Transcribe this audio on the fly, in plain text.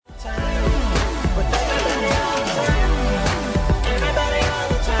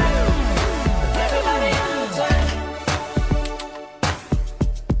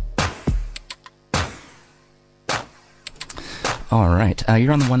right.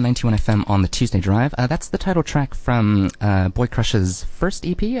 You're on the 191 FM on the Tuesday Drive. That's the title track from Boy Crush's first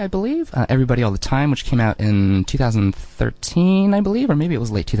EP, I believe, Everybody All the Time, which came out in 2013, I believe, or maybe it was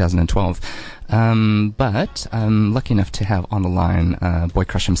late 2012. But I'm lucky enough to have on the line Boy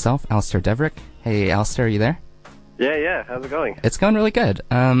Crush himself, Alistair Deverick. Hey, Alistair, are you there? Yeah. How's it going? It's going really good.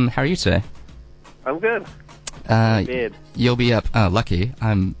 How are you today? I'm good. You'll be up. Lucky.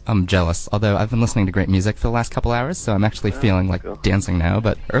 I'm jealous. Although I've been listening to great music for the last couple hours, so I'm actually feeling like dancing now.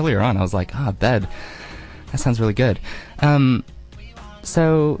 But earlier on, I was like, bed. That sounds really good.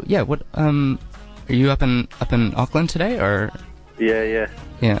 So yeah, what? Are you up in Auckland today, or? Yeah.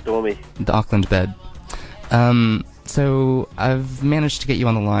 Stormy. The Auckland bed. So I've managed to get you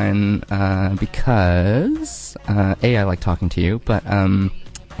on the line because I like talking to you, but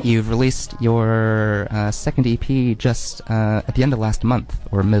you've released your second EP just at the end of last month,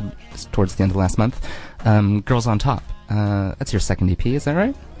 or towards the end of last month. Girls on Top. That's your second EP, is that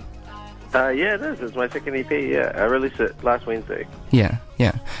right? Yeah, it is. It's my second EP. Yeah, I released it last Wednesday. Yeah,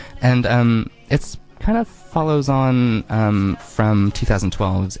 and it's kind of follows on from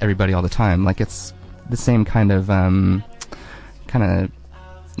 2012's Everybody All the Time. Like it's the same kind of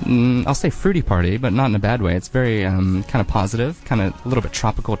I'll say fruity party, but not in a bad way. It's very kind of positive, kind of a little bit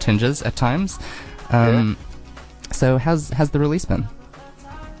tropical tinges at times. So how's the release been?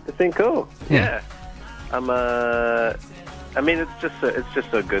 It's been cool. Yeah. I mean, it's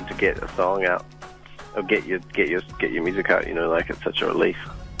just so good to get a song out, or get your music out. You know, like it's such a relief.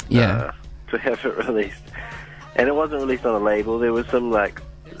 Yeah. To have it released, and it wasn't released on a label. There was some like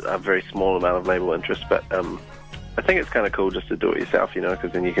a very small amount of label interest, but I think it's kind of cool just to do it yourself, you know,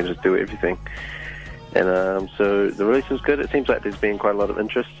 because then you can just do everything. And so the release was good. It seems like there's been quite a lot of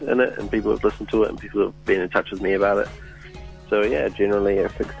interest in it, and people have listened to it, and people have been in touch with me about it. So yeah, generally a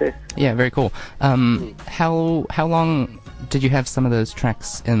success. Yeah, very cool. How long did you have some of those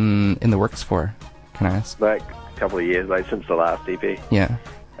tracks in the works for? Can I ask? Like a couple of years, like since the last EP. Yeah.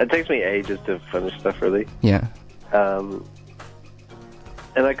 It takes me ages to finish stuff, really. Yeah.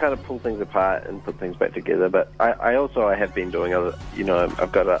 And I kind of pull things apart and put things back together. But I have been doing other, you know,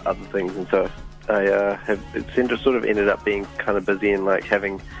 I've got other things, and so I sort of ended up being kind of busy and like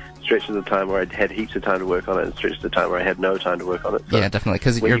having stretches of time where I had heaps of time to work on it, and stretches of time where I had no time to work on it. So yeah, definitely.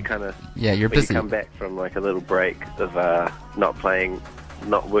 Because you're busy. When you come back from like a little break of not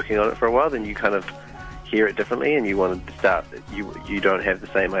working on it for a while, then you kind of hear it differently, and you want to start. You don't have the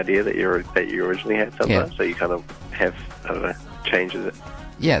same idea that you originally had sometimes, so you kind of have, I don't know, changes it.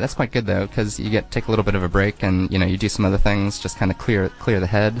 Yeah, that's quite good though, because you take a little bit of a break, and you know you do some other things, just kind of clear the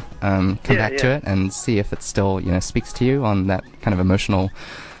head, come back to it, and see if it still speaks to you on that kind of emotional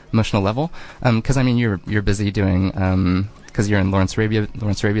level. Because I mean you're busy doing because you're in Lawrence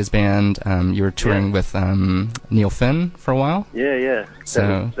Arabia's band. You were touring with Neil Finn for a while. Yeah.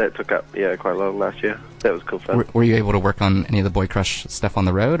 So that took up quite a lot last year. That was cool fun. Were you able to work on any of the Boy Crush stuff on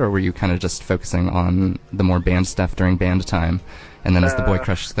the road, or were you kind of just focusing on the more band stuff during band time? And then is the Boy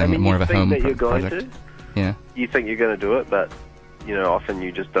Crush thing more of a home project? Yeah. You think you're going to do it, but you know, often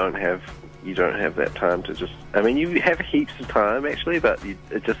you just don't have that time to just. I mean, you have heaps of time actually, but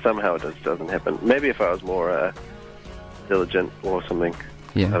it just somehow just doesn't happen. Maybe if I was more diligent or something.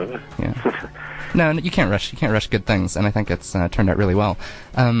 Yeah. I don't know. Yeah. No, you can't rush. You can't rush good things, and I think it's turned out really well.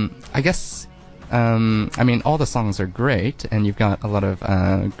 I guess. I mean, all the songs are great, and you've got a lot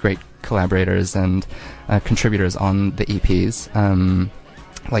of great collaborators and contributors on the EPs.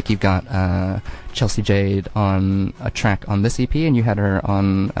 Like you've got Chelsea Jade on a track on this EP, and you had her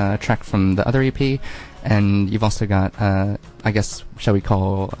on a track from the other EP, and you've also got, I guess, shall we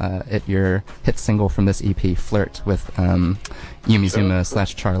call it your hit single from this EP, Flirt, with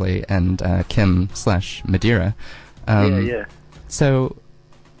Yumizuma / Charlie and Kim / Madeira. Yeah. So,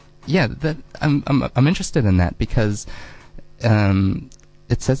 yeah, I'm interested in that because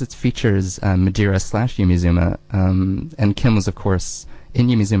it says it features Madeira / Yumizuma, and Kim was, of course, in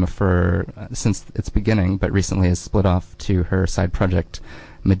Yumizuma since its beginning, but recently has split off to her side project,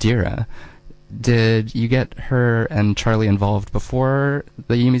 Madeira. Did you get her and Charlie involved before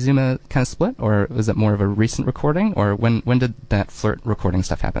the Yumizuma kind of split, or was it more of a recent recording, or when did that Flirt recording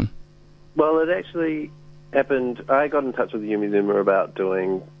stuff happen? Well, it actually happened. I got in touch with Yumizuma about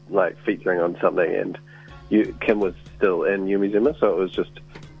doing featuring on something, and Kim was still in Yumizuma, so it was just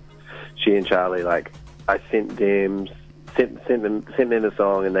she and Charlie. I sent them a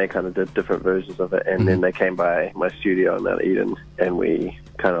song, and they kind of did different versions of it, and then they came by my studio in Mount Eden, and we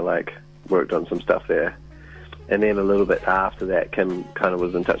kind of worked on some stuff there. And then a little bit after that, Kim kind of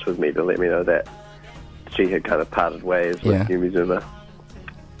was in touch with me to let me know that she had kind of parted ways with Yumizuma.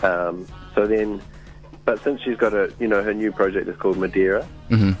 So then But since she's got her new project is called Madeira,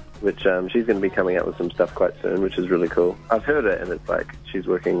 which she's going to be coming out with some stuff quite soon, which is really cool. I've heard it, and it's like she's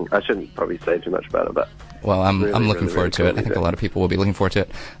working. I shouldn't probably say too much about it, but well, I'm looking forward to cool it. I think a lot of people will be looking forward to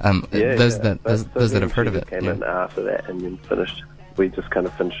it. Those that have heard of it came in after that and then finished. We just kind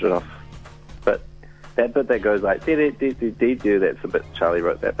of finished it off, but that bit that goes like that's a bit Charlie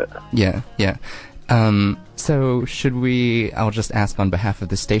wrote that bit. Yeah. So should we? I'll just ask on behalf of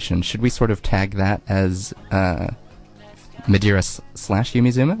the station. Should we sort of tag that as Madeira /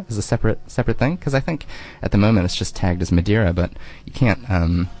 Yumizuma as a separate thing? Because I think at the moment it's just tagged as Madeira, but you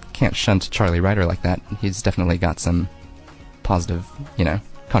can't shunt Charlie Ryder like that. He's definitely got some positive,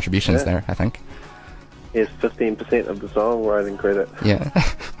 contributions there, I think. Yes, 15% of the song writing credit. Yeah.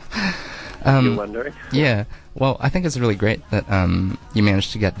 You're wondering? Yeah. Well, I think it's really great that you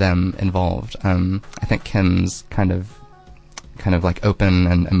managed to get them involved. I think Kim's kind of like open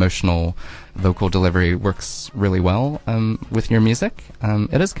and emotional vocal delivery works really well with your music.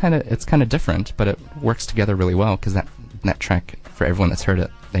 It's kind of different, but it works together really well because that track, for everyone that's heard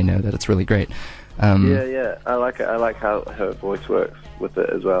it, they know that it's really great. Yeah, I like it. I like how her voice works with it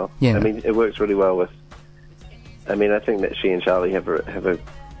as well. Yeah. I mean, it works really well with. I mean, I think that she and Charlie have a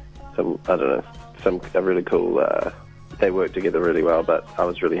really cool. They work together really well. But I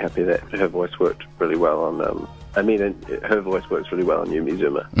was really happy that her voice worked really well on. Her voice works really on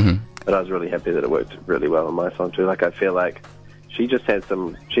Yumizuma. Mm-hmm. But I was really happy that it worked really well on my song too. Like, I feel like she has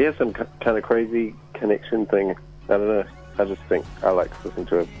some kind of crazy connection thing. I don't know. I just think I like listening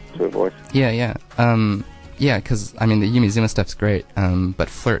to her voice. Yeah. Yeah, because, I mean, the Yumizuma stuff's great, but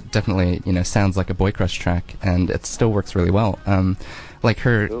Flirt definitely, sounds like a Boy Crush track, and it still works really well. Like,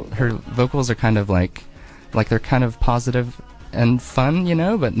 her vocals are kind of like they're kind of positive and fun,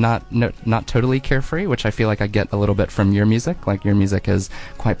 but not totally carefree, which I feel like I get a little bit from your music. Like, your music is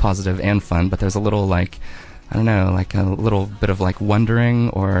quite positive and fun, but there's a little, like, I don't know, like a little bit of, like, wondering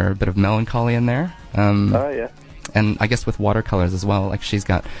or a bit of melancholy in there. Oh, yeah. And I guess with Watercolors as well, like, she's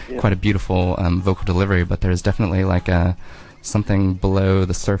got quite a beautiful vocal delivery, but there's definitely like something below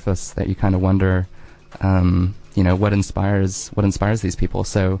the surface that you kind of wonder, what inspires these people.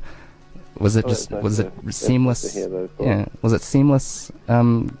 So was it seamless? Yeah, was it seamless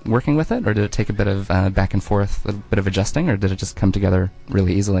working with it, or did it take a bit of back and forth, a bit of adjusting, or did it just come together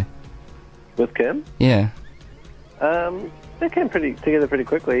really easily? With Kim? Yeah. They came together pretty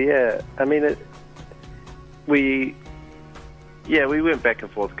quickly. Yeah, I mean we went back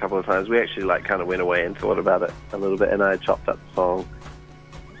and forth a couple of times. We actually kind of went away and thought about it a little bit, and I chopped up the song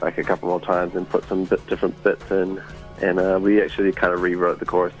a couple more times and put some different bits in, and we actually kind of rewrote the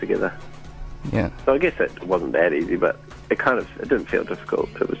chorus together. Yeah. So I guess it wasn't that easy, but it didn't feel difficult.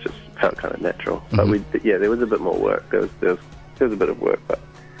 It was just felt kind of natural. But there was a bit more work. There was a bit of work, but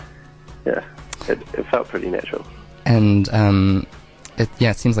yeah, it felt pretty natural. And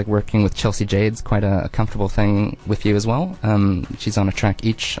it seems like working with Chelsea Jade's quite a comfortable thing with you as well. She's on a track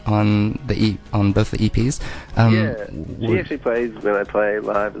each on both the EPs. She actually plays when I play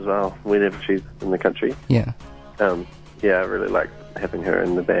live as well, whenever she's in the country. Yeah. I really like having her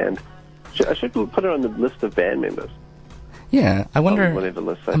in the band. I should put her on the list of band members. Yeah, I wonder. Whatever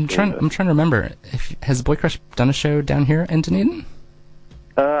list I'm trying to remember. Has Boy Crush done a show down here in Dunedin?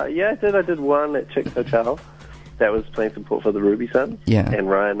 Yeah, I did. I did one at Chick's Hotel. That was playing support for the Ruby Sons. Yeah. And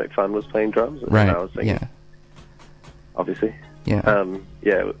Ryan McFun was playing drums. Right. And I was singing. Yeah. Obviously. Yeah.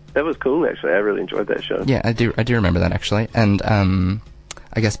 That was cool, actually. I really enjoyed that show. Yeah, I do remember that, actually. And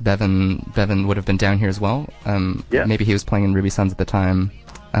I guess Bevan would have been down here as well. Yeah. Maybe he was playing in Ruby Sons at the time.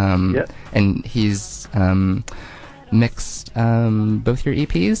 And he's mixed both your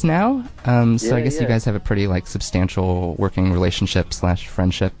EPs now. So I guess you guys have a pretty substantial working relationship /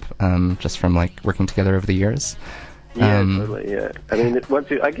 friendship just from working together over the years. Yeah, totally. Yeah, I mean,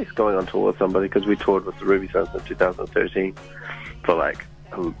 I guess going on tour with somebody, because we toured with the Ruby Sons in 2013 for a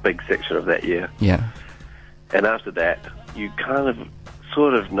big section of that year. Yeah. And after that, you kind of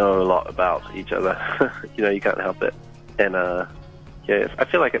sort of know a lot about each other. You can't help it. And I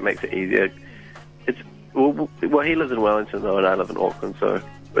feel like it makes it easier. Well, he lives in Wellington though, and I live in Auckland, so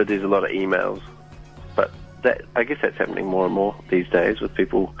there's a lot of emails. But I guess that's happening more and more these days with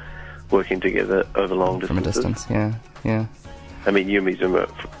people working together over long distances. From a distance, yeah. I mean, Yumizuma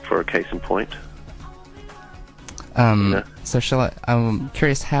for a case in point. So I'm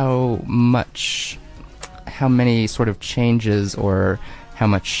curious how many sort of changes or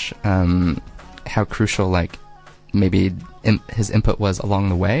how crucial maybe his input was along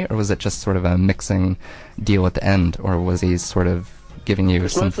the way, or was it just sort of a mixing deal at the end, or was he sort of giving you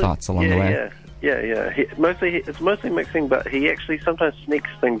some thoughts along the way? Yeah. It's mostly mixing, but he actually sometimes sneaks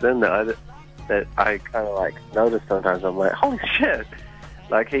things in that that I kind of like notice sometimes. I'm like, holy shit!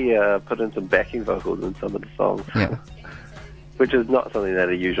 Like he put in some backing vocals in some of the songs, Yeah. which is not something that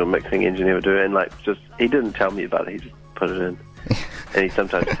a usual mixing engineer would do. And like, just he didn't tell me about it. He just put it in, and he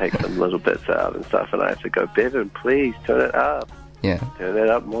sometimes takes some little bits out and stuff. And I have to go, Bevan, please turn it up. Yeah. Turn it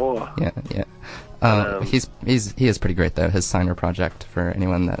up more. Yeah. Yeah. He is pretty great though. His Signer project, for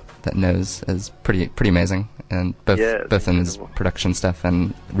anyone that knows, is pretty amazing, and both in his production stuff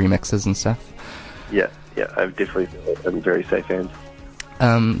and remixes and stuff. Yeah, I've definitely been very safe hands.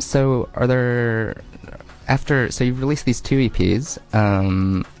 So are you've released these 2 EPs.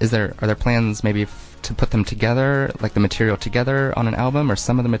 Are there plans maybe to put them together, like the material together on an album, or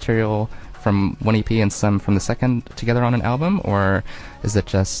some of the material from one EP and some from the second together on an album, or is it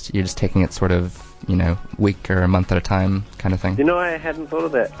just you're just taking it sort of, week or a month at a time kind of thing? I hadn't thought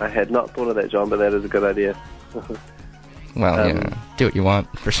of that. I had not thought of that, John, but that is a good idea. Well, do what you want,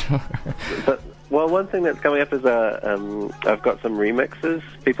 for sure. Well, one thing that's coming up is I've got some remixes.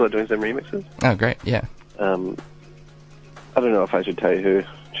 People are doing some remixes. Oh, great, yeah. I don't know if I should tell you who.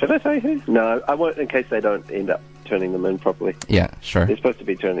 Should I tell you who? No, I won't, in case they don't end up turning them in properly. Yeah, sure. They're supposed to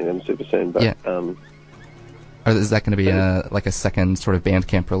be turning them super soon, but... Yeah. Or is that going to be like a second sort of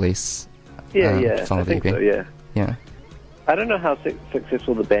Bandcamp release? Yeah, I think so, yeah. Yeah. I don't know how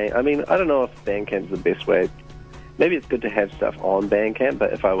successful the band... I mean, I don't know if Bandcamp's the best way. Maybe it's good to have stuff on Bandcamp,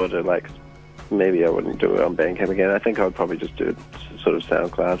 but if I were to, maybe I wouldn't do it on Bandcamp again. I think I would probably just do it sort of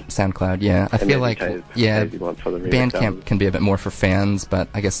SoundCloud, yeah. I feel like, Bandcamp can be a bit more for fans, but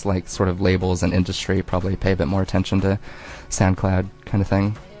I guess, sort of labels and industry probably pay a bit more attention to SoundCloud kind of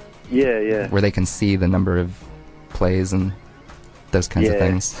thing. Yeah. Where they can see the number of plays and those kinds of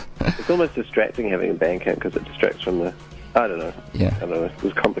things. It's almost distracting having a Bandcamp because it distracts from the... I don't know. Yeah. I don't know. It's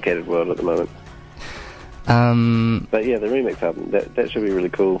a complicated world at the moment. But yeah, the remix album, that should be really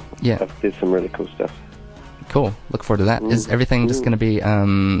cool. Yeah. There's some really cool stuff. Cool. Look forward to that. Is everything just going to be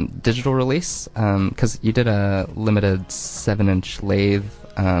digital release? Because you did a limited 7-inch lathe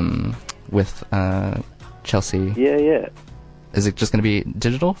with Chelsea. Yeah. Is it just going to be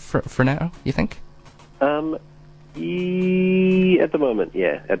digital for now, you think? At the moment,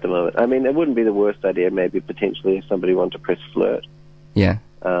 yeah. At the moment. I mean, it wouldn't be the worst idea, maybe potentially, if somebody wanted to press Flirt. Yeah.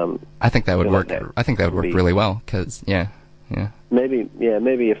 I think that would work. I think that would work really well, because, yeah. Maybe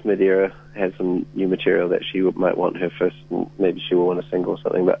if Madeira has some new material that she might want her first, maybe she will want a single or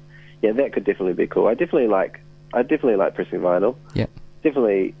something. But yeah, that could definitely be cool. I definitely like pressing vinyl. Yeah.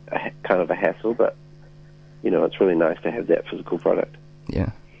 Definitely kind of a hassle, but it's really nice to have that physical product.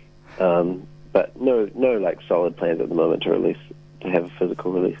 Yeah. But no solid plans at the moment to have a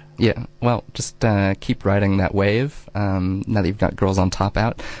physical release. Yeah, well, just keep riding that wave, now that you've got Girls on Top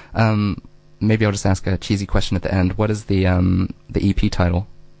out. Maybe I'll just ask a cheesy question at the end. What is the EP title?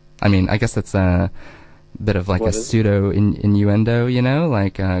 I mean, I guess it's a bit of a pseudo innuendo,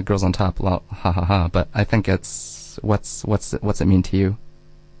 Girls on Top, ha ha ha, but I think it's, what's it mean to you?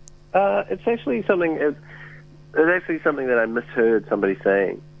 It's actually something that I misheard somebody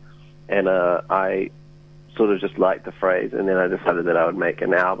saying, and I sort of just liked the phrase, and then I decided that I would make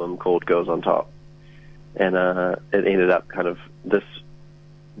an album called Girls on Top. And it ended up kind of the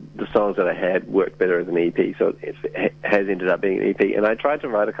songs that I had worked better as an EP, so it has ended up being an EP. And I tried to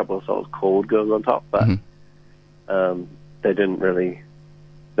write a couple of songs called Girls on Top, but they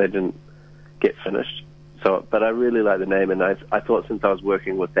didn't get finished. So, but I really like the name, and I thought since I was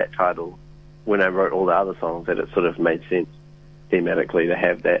working with that title when I wrote all the other songs, that it sort of made sense thematically to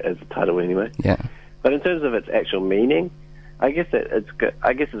have that as a title anyway. Yeah. But in terms of its actual meaning, I guess it's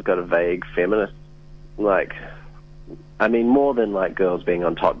got a vague feminist, more than girls being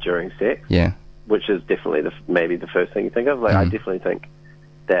on top during sex. Yeah. Which is definitely maybe the first thing you think of. I definitely think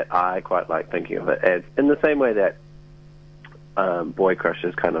that I quite like thinking of it as in the same way that Boy Crush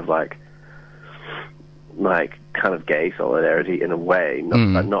is kind of kind of gay solidarity in a way,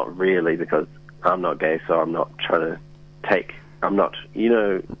 but not really, because I'm not gay, so I'm not trying to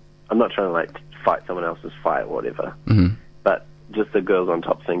fight someone else's fight or whatever. Mm-hmm. But just the Girls on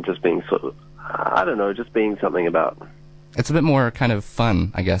Top thing just being sort of, I don't know, just being something about... It's a bit more kind of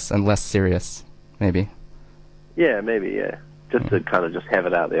fun, I guess, and less serious, maybe. Yeah, maybe, yeah. Just to kind of just have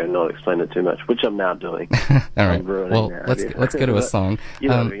it out there and not explain it too much, which I'm now doing. All right. Well, let's go to a song. I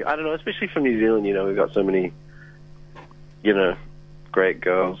don't know, especially from New Zealand, we've got so many, great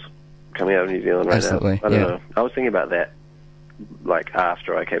girls coming out of New Zealand right now. I don't know. I was thinking about that,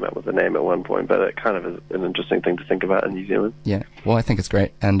 after I came up with the name at one point, but it kind of is an interesting thing to think about in New Zealand. Yeah. Well, I think it's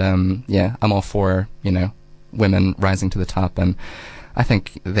great. And, I'm all for, women rising to the top, and I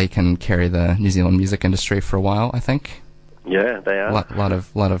think they can carry the New Zealand music industry for a while, I think. Yeah, they are. Lot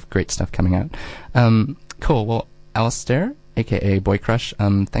of great stuff coming out. Cool. Well, Alistair, aka Boy Crush,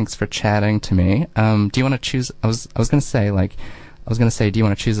 thanks for chatting to me. Do you want to choose? I was gonna say, do you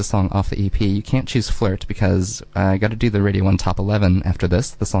want to choose a song off the EP? You can't choose Flirt because I got to do the Radio 1 Top 11 after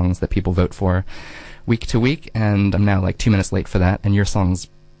this, the songs that people vote for week to week, and I'm now like 2 minutes late for that, and your song's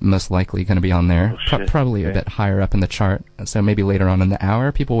most likely going to be on there. Probably a bit higher up in the chart, so maybe later on in the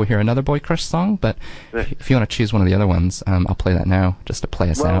hour people will hear another Boy Crush song, but if you want to choose one of the other ones, I'll play that now, just to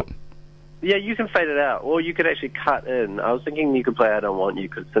play us out. Yeah, you can fade it out, or you could actually cut in. I was thinking you could play I Don't Want You,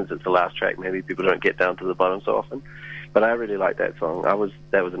 because since it's the last track, maybe people don't get down to the bottom so often. But I really like that song. That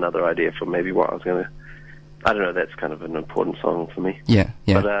was another idea for maybe what I was going to... I don't know, that's kind of an important song for me. Yeah.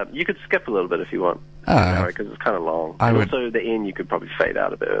 But you could skip a little bit if you want, because it's kind of long. Also, the end you could probably fade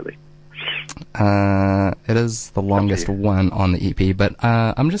out a bit early. It is the longest one on the EP, but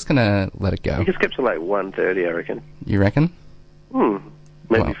I'm just going to let it go. You can skip to like 1:30, I reckon. You reckon?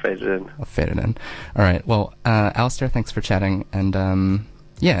 Maybe fade it in. I'll fade it in. All right. Well, Alistair, thanks for chatting, and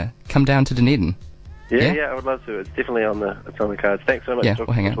come down to Dunedin. Yeah, I would love to. It's definitely on the cards. Thanks so much for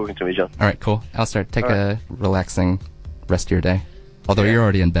talking to me, John. All right, cool. Alistair, take a relaxing rest of your day. Although you're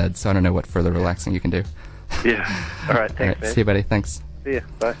already in bed, so I don't know what further relaxing you can do. Yeah. All right, thanks, man. See you, buddy. Thanks. See ya.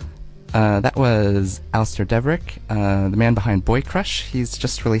 Bye. That was Alistair Deverick, the man behind Boy Crush. He's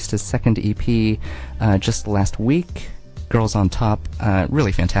just released his second EP just last week, Girls on Top.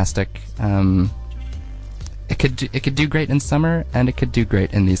 Really fantastic. It could do great in summer, and it could do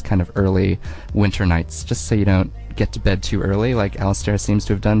great in these kind of early winter nights, just so you don't get to bed too early, like Alistair seems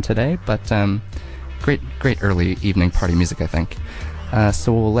to have done today. But great early evening party music, I think.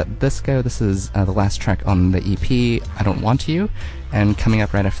 So we'll let this go. This is the last track on the EP, I Don't Want You, and coming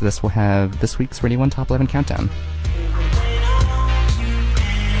up right after this, we'll have this week's Radio 1 Top 11 Countdown.